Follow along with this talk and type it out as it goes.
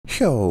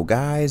Yo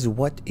guys,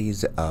 what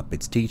is up?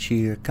 It's Teach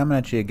here, coming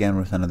at you again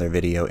with another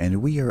video,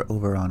 and we are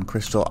over on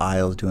Crystal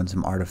Isles doing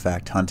some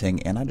artifact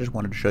hunting, and I just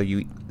wanted to show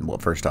you, well,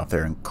 first off,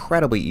 they're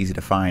incredibly easy to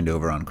find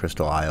over on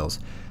Crystal Isles,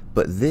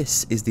 but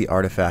this is the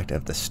artifact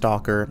of the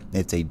Stalker.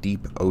 It's a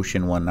deep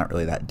ocean one, not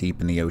really that deep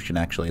in the ocean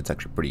actually, it's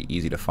actually pretty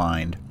easy to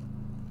find.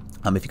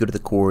 If you go to the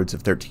coords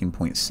of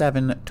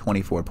 13.7,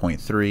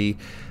 24.3,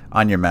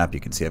 on your map you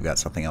can see I've got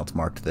something else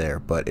marked there,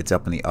 but it's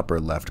up in the upper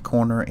left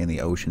corner in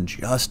the ocean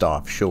just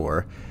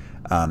offshore.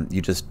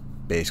 You just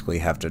basically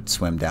have to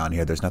swim down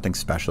here. There's nothing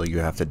special you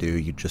have to do.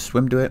 You just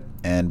swim to it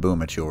and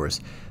boom, it's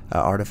yours.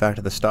 Artifact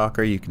of the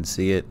Stalker, you can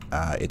see it.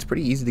 It's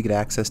pretty easy to get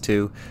access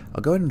to.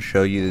 I'll go ahead and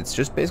show you. It's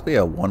just basically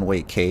a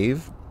one-way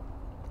cave.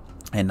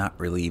 And not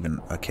really even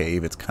a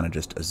cave, it's kind of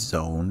just a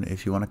zone,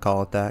 if you want to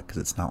call it that, because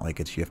it's not like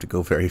you have to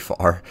go very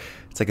far.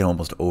 It's like an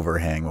almost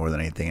overhang more than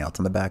anything else.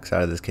 On the back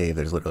side of this cave,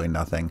 there's literally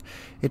nothing.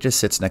 It just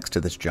sits next to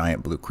this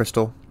giant blue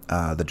crystal.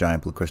 The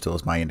giant blue crystal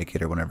is my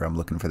indicator whenever I'm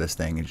looking for this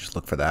thing. You just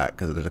look for that,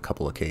 because there's a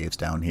couple of caves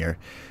down here.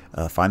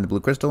 Find the blue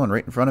crystal, and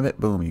right in front of it,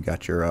 boom, you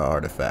got your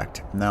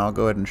artifact. Now I'll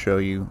go ahead and show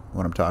you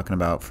what I'm talking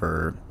about.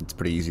 It's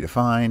pretty easy to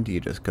find. You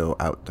just go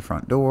out the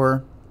front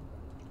door.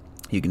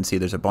 You can see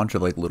there's a bunch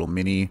of like little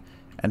mini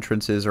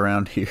entrances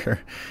around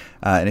here,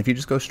 and if you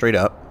just go straight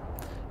up,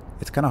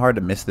 it's kind of hard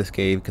to miss this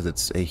cave because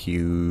it's a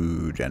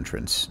huge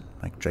entrance,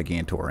 like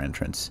gigantor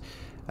entrance,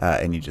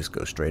 and you just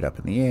go straight up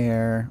in the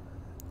air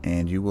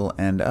and you will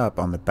end up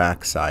on the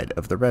back side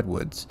of the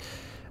redwoods.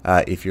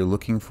 If you're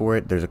looking for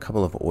it, there's a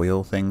couple of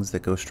oil things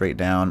that go straight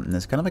down, and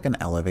there's kind of like an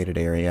elevated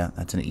area.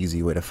 That's an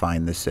easy way to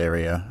find this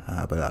area,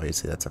 but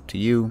obviously that's up to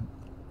you.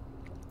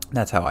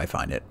 That's how I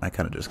find it. I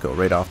kind of just go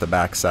right off the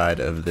back side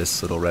of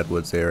this little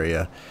redwoods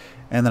area,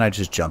 and then I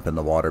just jump in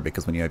the water,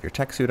 because when you have your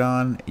tech suit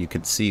on, you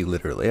can see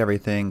literally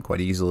everything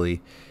quite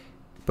easily.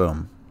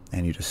 Boom.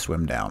 And you just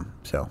swim down.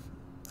 So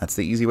that's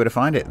the easy way to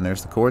find it. And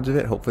there's the coords of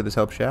it. Hopefully this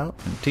helps you out.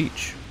 And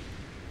Teach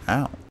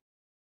out.